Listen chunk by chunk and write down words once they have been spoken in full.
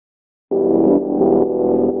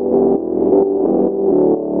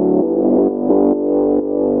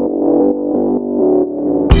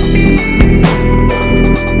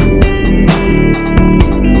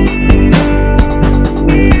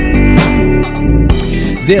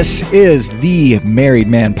This is the Married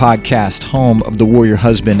Man Podcast, home of the Warrior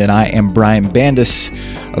Husband, and I am Brian Bandis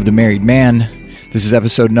of The Married Man. This is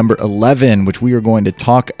episode number 11, which we are going to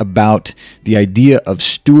talk about the idea of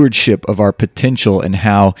stewardship of our potential and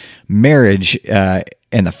how marriage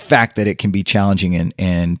and the fact that it can be challenging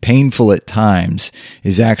and painful at times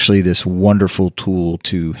is actually this wonderful tool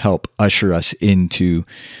to help usher us into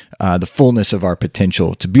the fullness of our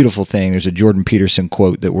potential. It's a beautiful thing. There's a Jordan Peterson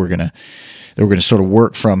quote that we're gonna sort of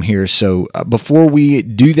work from here. So before we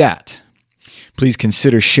do that, please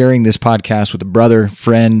consider sharing this podcast with a brother,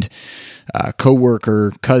 friend,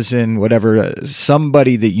 coworker, cousin, whatever,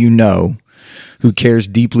 somebody that you know who cares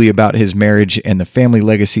deeply about his marriage and the family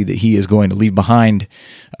legacy that he is going to leave behind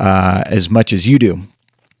as much as you do.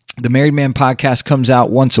 The Married Man Podcast comes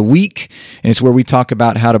out once a week, and it's where we talk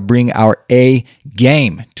about how to bring our A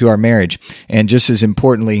game to our marriage, and just as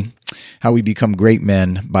importantly, how we become great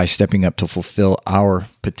men by stepping up to fulfill our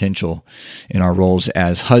potential in our roles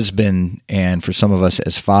as husband and for some of us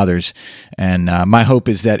as fathers. And my hope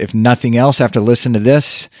is that if nothing else, after listening to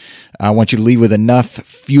this, I want you to leave with enough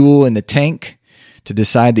fuel in the tank to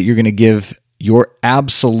decide that you're going to give your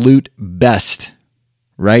absolute best,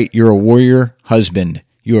 right? You're a warrior husband.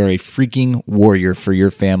 You are a freaking warrior for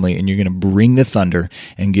your family, and you're going to bring the thunder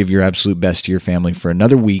and give your absolute best to your family for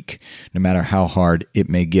another week, no matter how hard it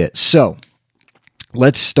may get. So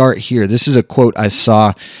let's start here. This is a quote I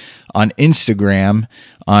saw on Instagram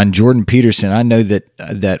on Jordan Peterson. I know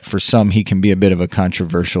that for some he can be a bit of a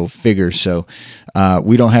controversial figure, so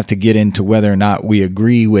we don't have to get into whether or not we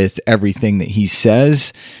agree with everything that he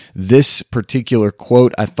says. This particular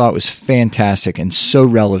quote I thought was fantastic and so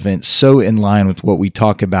relevant, so in line with what we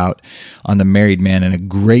talk about on The Married Man, and a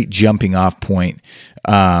great jumping off point.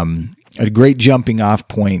 A great jumping off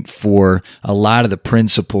point for a lot of the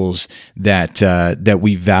principles that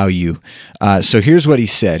we value. So here's what he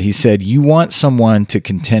said. He said, you want someone to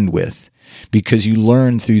contend with because you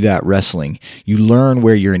learn through that wrestling. You learn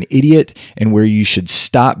where you're an idiot and where you should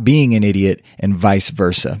stop being an idiot, and vice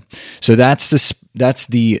versa. So that's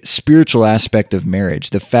the spiritual aspect of marriage,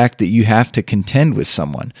 the fact that you have to contend with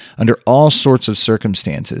someone under all sorts of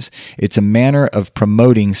circumstances. It's a manner of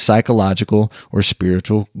promoting psychological or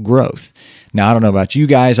spiritual growth. Now, I don't know about you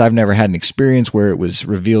guys. I've never had an experience where it was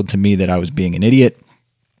revealed to me that I was being an idiot.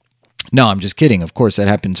 No, I'm just kidding. Of course, that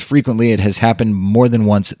happens frequently. It has happened more than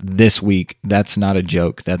once this week. That's not a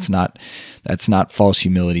joke. That's not false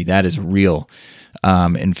humility. That is real.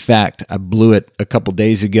 In fact, I blew it a couple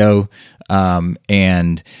days ago,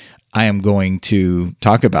 and I am going to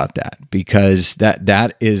talk about that because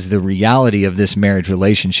that is the reality of this marriage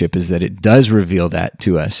relationship, is that it does reveal that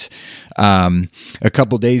to us. A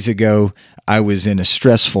couple days ago, I was in a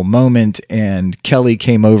stressful moment, and Kelly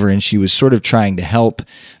came over and she was sort of trying to help.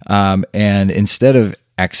 And instead of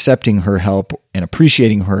accepting her help and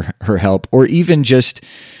appreciating her help, or even just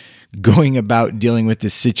going about dealing with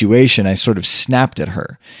this situation, I sort of snapped at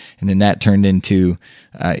her. And then that turned into,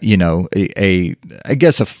 I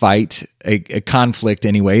guess a fight, a conflict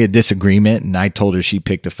anyway, a disagreement. And I told her she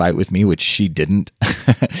picked a fight with me, which she didn't.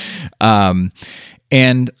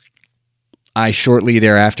 And I shortly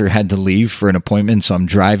thereafter had to leave for an appointment. So I'm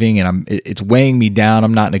driving and it's weighing me down.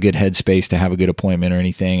 I'm not in a good headspace to have a good appointment or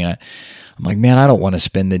anything. And I'm like, man, I don't want to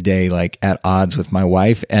spend the day like at odds with my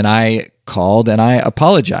wife. And I called and I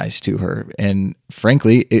apologized to her. And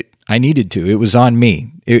frankly, I needed to. It was on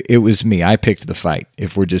me. It was me. I picked the fight,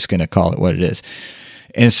 if we're just going to call it what it is.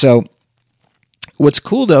 And so what's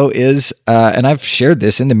cool though is, and I've shared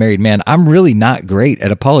this in The Married Man, I'm really not great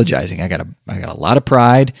at apologizing. I got a lot of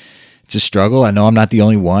pride. It's a struggle. I know I'm not the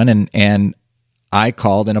only one. And I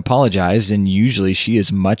called and apologized, and usually she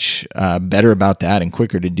is much better about that and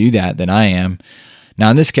quicker to do that than I am. Now,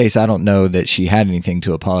 in this case, I don't know that she had anything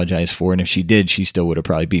to apologize for, and if she did, she still would have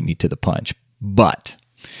probably beat me to the punch. But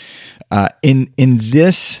in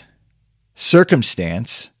this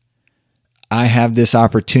circumstance, I have this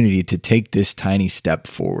opportunity to take this tiny step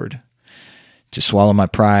forward, to swallow my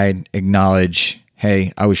pride, acknowledge,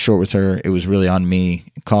 hey, I was short with her. It was really on me.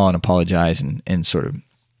 Call and apologize and sort of,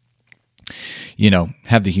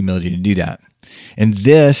 have the humility to do that. And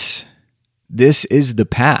this is the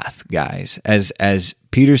path, guys. As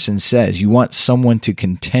Peterson says, you want someone to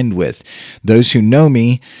contend with. Those who know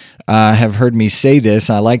me have heard me say this.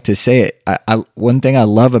 I like to say it. One thing I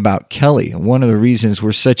love about Kelly, one of the reasons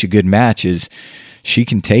we're such a good match, is she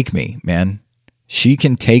can take me, man. She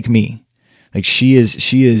can take me. Like she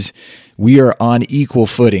is, we are on equal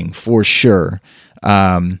footing for sure.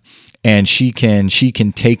 And she can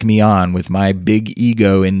take me on with my big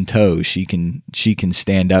ego in tow. She can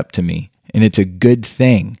stand up to me. And it's a good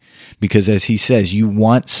thing because as he says, you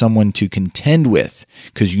want someone to contend with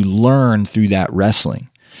because you learn through that wrestling.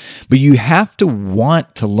 But you have to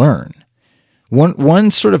want to learn.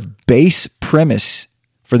 One sort of base premise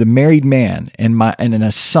for the married man and an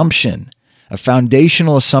assumption, a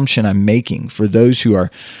foundational assumption I'm making for those who are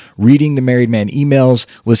reading the Married Man emails,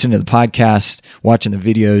 listening to the podcast, watching the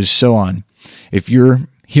videos, so on. If you're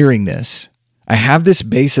hearing this, I have this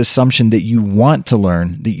base assumption that you want to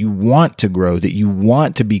learn, that you want to grow, that you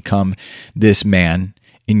want to become this man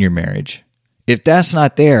in your marriage. If that's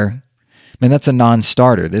not there, man, that's a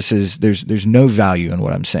non-starter. There's no value in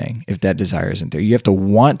what I'm saying if that desire isn't there. You have to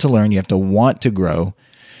want to learn, you have to want to grow.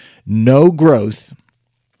 No growth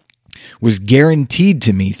was guaranteed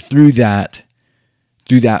to me through that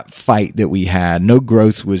fight that we had. No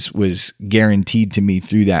growth was guaranteed to me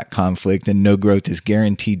through that conflict, and no growth is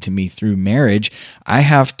guaranteed to me through marriage. I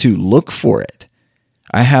have to look for it.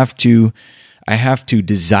 I have to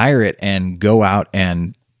desire it and go out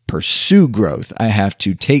and pursue growth. I have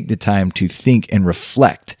to take the time to think and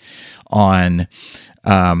reflect on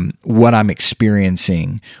what I'm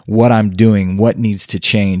experiencing, what I'm doing, what needs to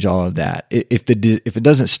change, all of that. If it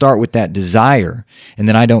doesn't start with that desire and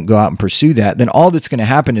then I don't go out and pursue that, then all that's going to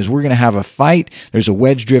happen is we're going to have a fight. There's a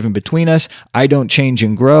wedge driven between us. I don't change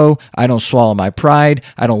and grow. I don't swallow my pride.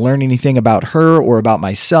 I don't learn anything about her or about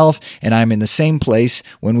myself. And I'm in the same place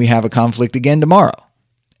when we have a conflict again tomorrow.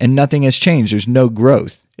 And nothing has changed. There's no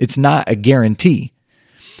growth. It's not a guarantee.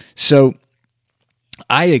 So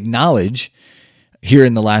I acknowledge here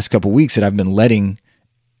in the last couple of weeks that I've been letting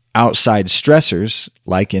outside stressors,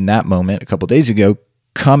 like in that moment a couple of days ago,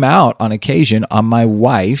 come out on occasion on my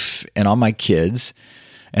wife and on my kids.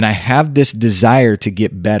 And I have this desire to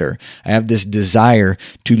get better. I have this desire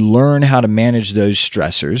to learn how to manage those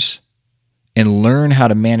stressors and learn how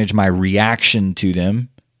to manage my reaction to them.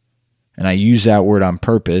 And I use that word on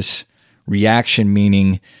purpose. Reaction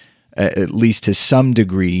meaning, at least to some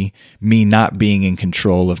degree, me not being in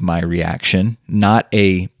control of my reaction, not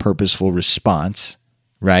a purposeful response,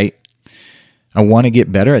 right? I want to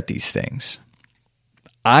get better at these things.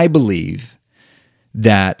 I believe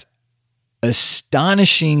that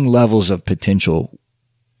astonishing levels of potential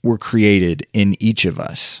were created in each of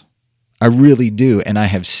us. I really do, and I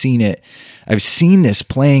have seen it. I've seen this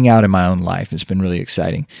playing out in my own life. It's been really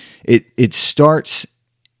exciting. It starts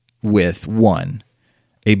with one,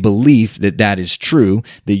 a belief that is true,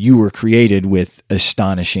 that you were created with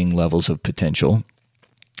astonishing levels of potential.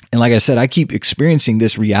 And like I said, I keep experiencing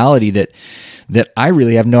this reality that I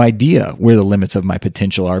really have no idea where the limits of my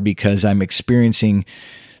potential are, because I'm experiencing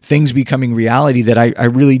things becoming reality that I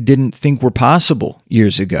really didn't think were possible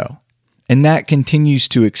years ago. And that continues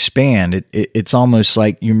to expand. It's almost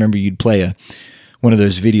like, you remember you'd play one of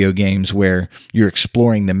those video games where you're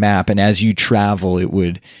exploring the map, and as you travel, it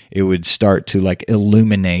would start to like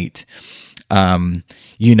illuminate,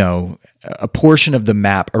 a portion of the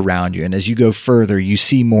map around you. And as you go further, you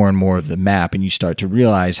see more and more of the map, and you start to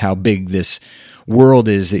realize how big this world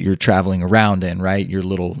is that you're traveling around in, right? Your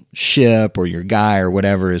little ship or your guy or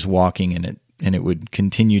whatever is walking in it, and it would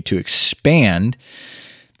continue to expand.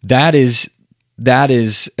 That is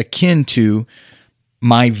akin to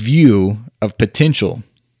my view of potential,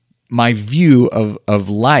 my view of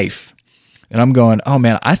life. And I'm going, oh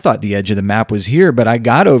man, I thought the edge of the map was here, but I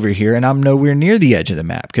got over here and I'm nowhere near the edge of the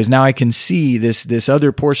map, because now I can see this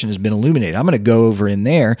other portion has been illuminated. I'm going to go over in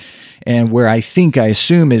there, and where I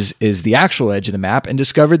assume is the actual edge of the map, and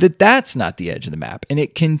discover that that's not the edge of the map. And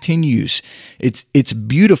it continues. It's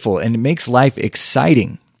beautiful, and it makes life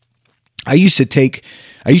exciting. I used to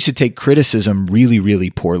take criticism really, really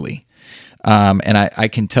poorly. And I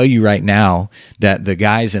can tell you right now that the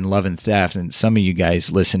guys in Love and Theft, and some of you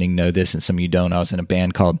guys listening know this and some of you don't, I was in a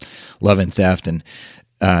band called Love and Theft, and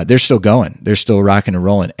they're still going. They're still rocking and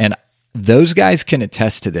rolling. And those guys can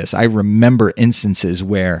attest to this. I remember instances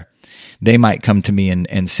where they might come to me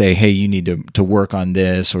and say, hey, you need to work on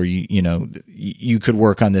this, or you could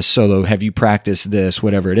work on this solo. Have you practiced this,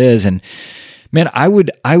 whatever it is? And man, I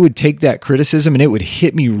would take that criticism and it would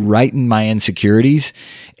hit me right in my insecurities,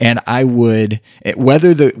 and I would,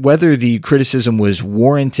 whether the criticism was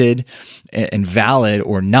warranted and valid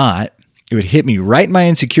or not, it would hit me right in my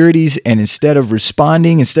insecurities. And instead of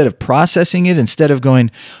responding, instead of processing it, instead of going,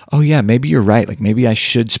 oh yeah, maybe you're right, like maybe I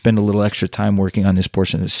should spend a little extra time working on this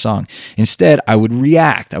portion of this song, instead I would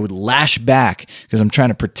react. I would lash back because I'm trying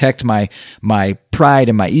to protect my pride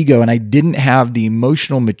and my ego, and I didn't have the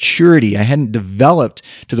emotional maturity. I hadn't developed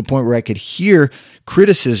to the point where I could hear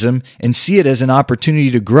criticism and see it as an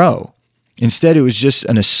opportunity to grow. Instead, it was just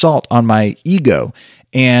an assault on my ego,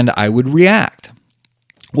 and I would react.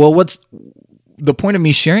 Well, the point of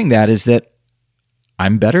me sharing that is that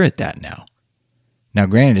I'm better at that now. Now,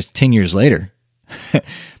 granted, it's 10 years later, but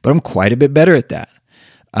I'm quite a bit better at that.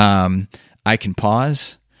 I can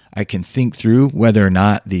pause. I can think through whether or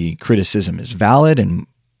not the criticism is valid and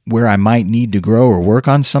where I might need to grow or work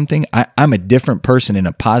on something. I'm a different person in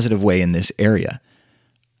a positive way in this area.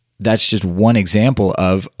 That's just one example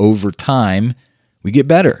of over time, we get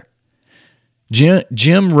better.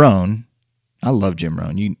 Jim Rohn, I love Jim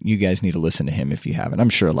Rohn. You guys need to listen to him if you haven't. I'm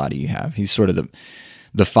sure a lot of you have. He's sort of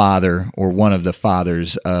the father or one of the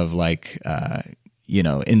fathers of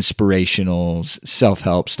inspirational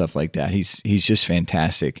self-help stuff like that. He's just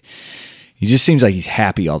fantastic. He just seems like he's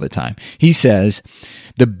happy all the time. He says,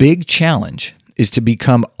 the big challenge is to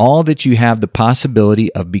become all that you have the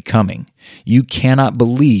possibility of becoming. You cannot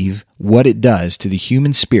believe what it does to the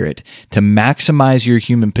human spirit to maximize your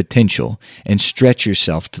human potential and stretch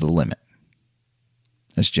yourself to the limit.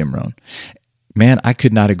 That's Jim Rohn. Man, I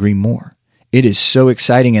could not agree more. It is so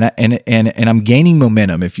exciting, and I'm gaining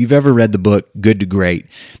momentum. If you've ever read the book Good to Great,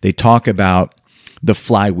 they talk about the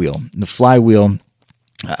flywheel. The flywheel,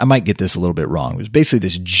 I might get this a little bit wrong. It was basically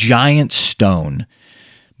this giant stone,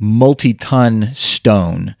 multi-ton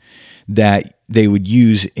stone that they would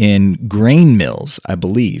use in grain mills, I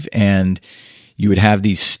believe. And you would have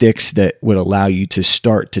these sticks that would allow you to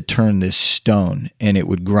start to turn this stone, and it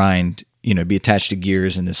would grind, be attached to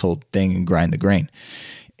gears and this whole thing and grind the grain.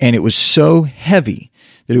 And it was so heavy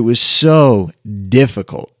that it was so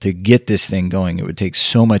difficult to get this thing going. It would take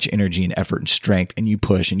so much energy and effort and strength, and you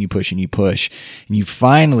push and you push and you push, and you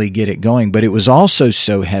finally get it going. But it was also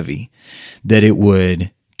so heavy that it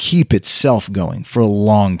would keep itself going for a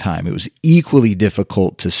long time. It was equally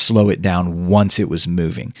difficult to slow it down once it was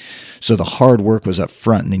moving. So the hard work was up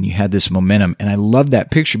front, and then you had this momentum. And I love that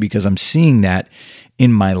picture because I'm seeing that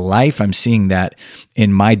in my life. I'm seeing that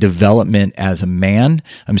in my development as a man.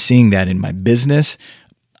 I'm seeing that in my business.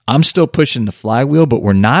 I'm still pushing the flywheel, but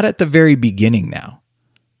we're not at the very beginning now.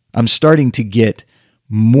 I'm starting to get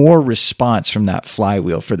more response from that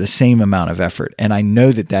flywheel for the same amount of effort. And I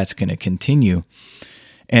know that that's going to continue.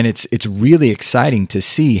 And it's really exciting to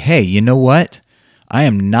see, hey, you know what? I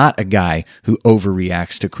am not a guy who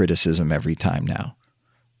overreacts to criticism every time now.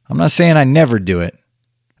 I'm not saying I never do it.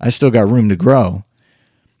 I still got room to grow.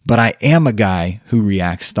 But I am a guy who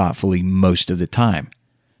reacts thoughtfully most of the time.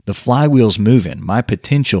 The flywheel's moving. My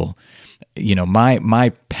potential,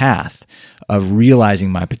 my path of realizing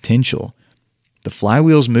my potential, the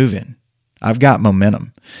flywheel's moving. I've got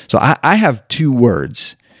momentum. So I have two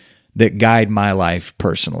words that guide my life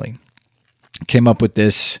personally. Came up with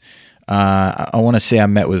this, I want to say I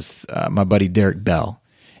met with my buddy Derek Bell.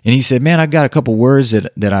 And he said, man, I've got a couple words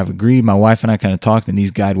that I've agreed. My wife and I kind of talked, and these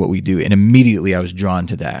guide what we do. And immediately I was drawn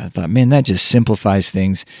to that. I thought, man, that just simplifies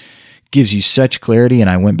things, gives you such clarity. And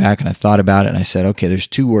I went back and I thought about it, and I said, okay, there's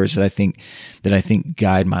two words that I think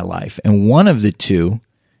guide my life. And one of the two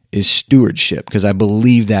is stewardship, because I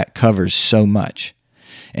believe that covers so much.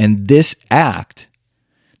 And this act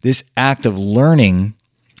of learning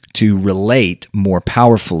to relate more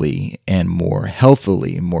powerfully and more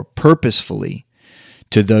healthily and more purposefully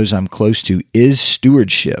to those I'm close to is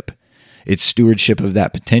stewardship. It's stewardship of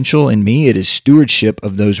that potential in me. It is stewardship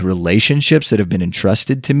of those relationships that have been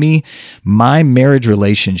entrusted to me. My marriage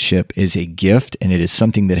relationship is a gift, and it is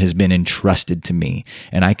something that has been entrusted to me,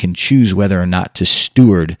 and I can choose whether or not to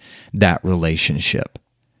steward that relationship.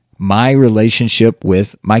 My relationship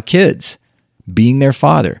with my kids, being their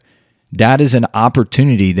father, that is an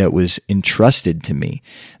opportunity that was entrusted to me,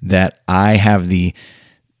 that I have the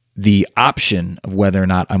option of whether or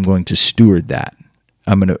not I'm going to steward that.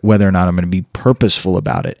 Whether or not I'm going to be purposeful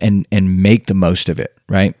about it and make the most of it,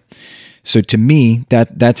 right? So to me,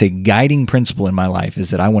 that's a guiding principle in my life, is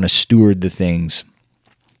that I want to steward the things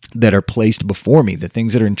that are placed before me, the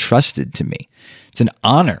things that are entrusted to me. It's an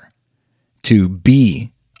honor to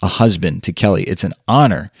be a husband to Kelly. It's an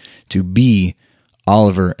honor to be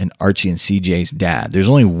Oliver and Archie and CJ's dad. There's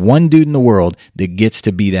only one dude in the world that gets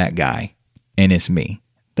to be that guy, and it's me.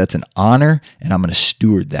 That's an honor, and I'm going to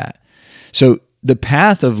steward that. So the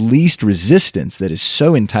path of least resistance that is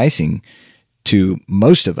so enticing to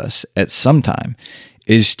most of us at some time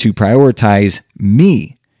is to prioritize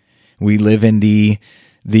me. We live in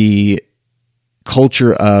the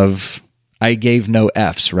culture of I gave no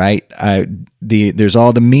Fs, right? There's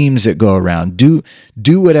all the memes that go around. Do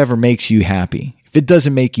whatever makes you happy. If it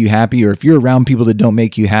doesn't make you happy, or if you're around people that don't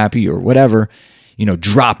make you happy or whatever,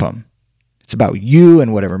 drop them. It's about you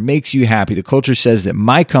and whatever makes you happy. The culture says that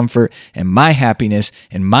my comfort and my happiness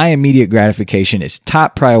and my immediate gratification is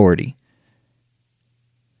top priority.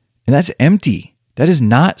 And that's empty. That is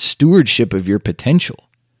not stewardship of your potential.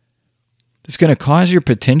 It's going to cause your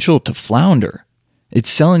potential to flounder. It's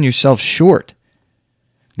selling yourself short.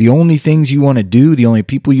 The only things you want to do, the only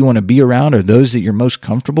people you want to be around are those that you're most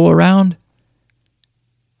comfortable around.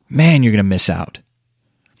 Man, you're going to miss out.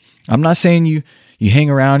 I'm not saying you hang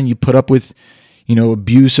around and you put up with,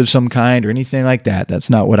 abuse of some kind or anything like that. That's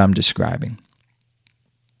not what I'm describing.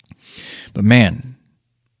 But man,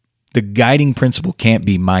 the guiding principle can't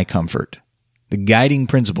be my comfort. The guiding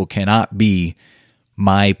principle cannot be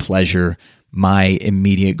my pleasure, my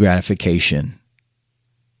immediate gratification.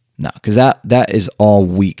 No, because that is all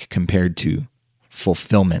weak compared to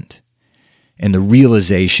fulfillment and the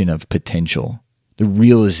realization of potential, the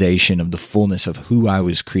realization of the fullness of who I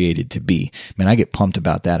was created to be. Man, I get pumped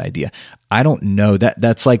about that idea. I don't know.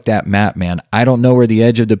 That's like that map, man. I don't know where the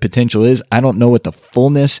edge of the potential is. I don't know what the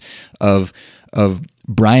fullness of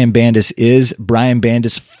Brian Bandas is. Brian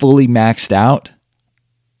Bandas fully maxed out.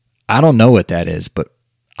 I don't know what that is, but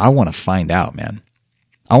I want to find out, man.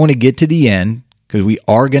 I want to get to the end because we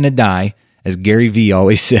are going to die. As Gary Vee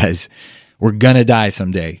always says, we're going to die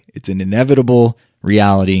someday. It's an inevitable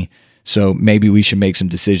reality. So maybe we should make some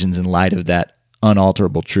decisions in light of that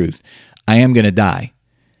unalterable truth. I am going to die.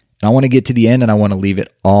 And I want to get to the end and I want to leave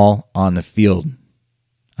it all on the field.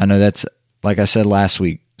 I know that's, like I said last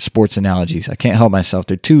week, sports analogies. I can't help myself.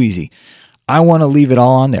 They're too easy. I want to leave it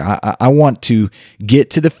all on there. I want to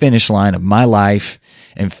get to the finish line of my life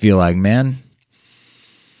and feel like, man,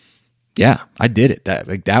 yeah, I did it.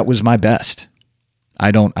 That was my best.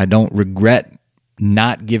 I don't regret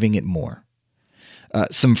not giving it more.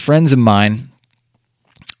 Some friends of mine,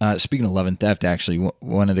 speaking of love and theft, actually,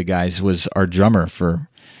 one of the guys was our drummer for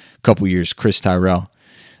a couple years, Chris Tyrell.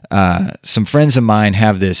 Some friends of mine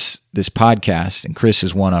have this podcast, and Chris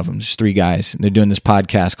is one of them. There's three guys, and they're doing this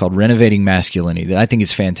podcast called Renovating Masculinity that I think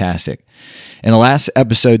is fantastic. In the last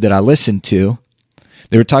episode that I listened to,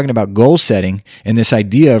 they were talking about goal setting and this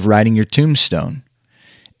idea of writing your tombstone.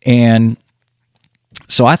 And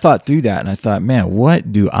so I thought through that, and I thought, man,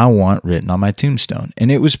 what do I want written on my tombstone?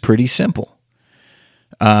 And it was pretty simple.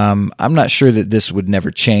 I'm not sure that this would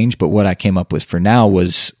never change, but what I came up with for now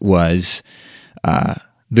was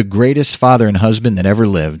the greatest father and husband that ever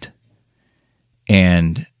lived,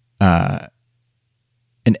 and an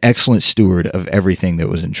excellent steward of everything that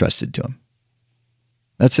was entrusted to him.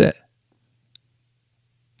 That's it.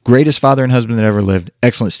 Greatest father and husband that ever lived,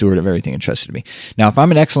 excellent steward of everything entrusted to me. Now, if I'm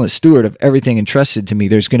an excellent steward of everything entrusted to me,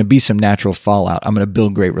 there's going to be some natural fallout. I'm going to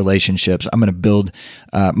build great relationships. I'm going to build,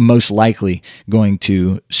 most likely, going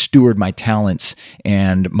to steward my talents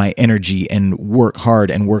and my energy and work hard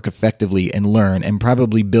and work effectively and learn and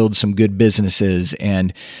probably build some good businesses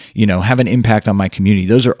and, have an impact on my community.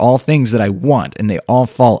 Those are all things that I want, and they all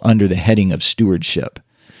fall under the heading of stewardship.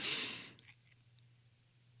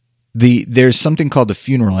 There's something called the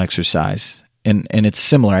funeral exercise, and it's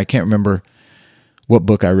similar. I can't remember what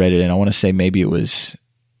book I read it in. I want to say maybe it was,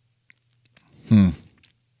 I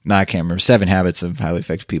can't remember, 7 Habits of Highly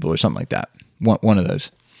Effective People or something like that. One of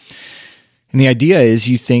those. And the idea is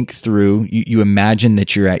you think through, you imagine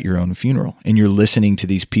that you're at your own funeral and you're listening to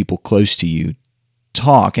these people close to you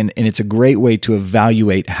talk, and it's a great way to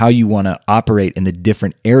evaluate how you want to operate in the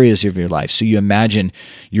different areas of your life. So you imagine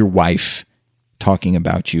your wife talking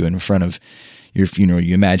about you in front of your funeral.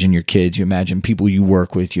 You imagine your kids, you imagine people you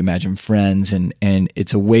work with, you imagine friends, and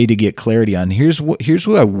it's a way to get clarity on here's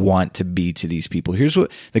who I want to be to these people. Here's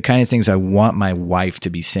what the kind of things I want my wife to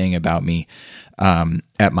be saying about me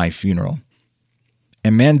at my funeral.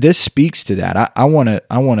 And man, this speaks to that. I want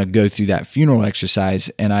to go through that funeral exercise,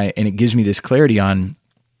 and it gives me this clarity on,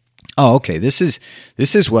 oh, okay, this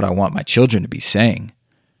is what I want my children to be saying.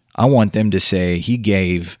 I want them to say he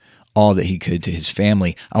gave all that he could to his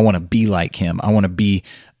family. I want to be like him. I want to be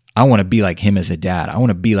like him as a dad. I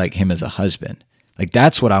want to be like him as a husband. Like,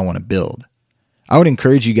 that's what I want to build. I would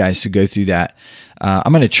encourage you guys to go through that.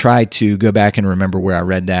 I'm going to try to go back and remember where I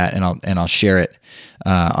read that, and I'll share it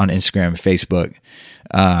on Instagram and Facebook.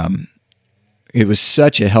 It was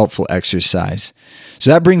such a helpful exercise. So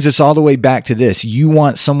that brings us all the way back to this. You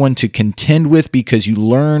want someone to contend with because you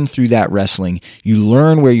learn through that wrestling. You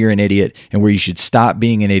learn where you're an idiot and where you should stop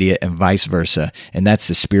being an idiot, and vice versa. And that's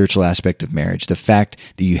the spiritual aspect of marriage. The fact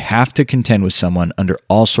that you have to contend with someone under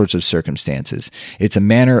all sorts of circumstances. It's a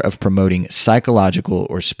manner of promoting psychological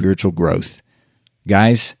or spiritual growth.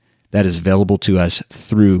 Guys, that is available to us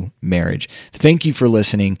through marriage. Thank you for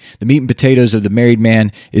listening. The meat and potatoes of The Married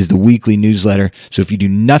Man is the weekly newsletter. So if you do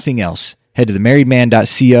nothing else, head to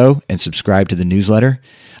themarriedman.co and subscribe to the newsletter.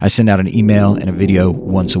 I send out an email and a video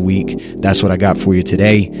once a week. That's what I got for you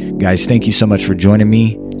today. Guys, thank you so much for joining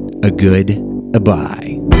me. A good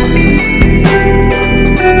Bye.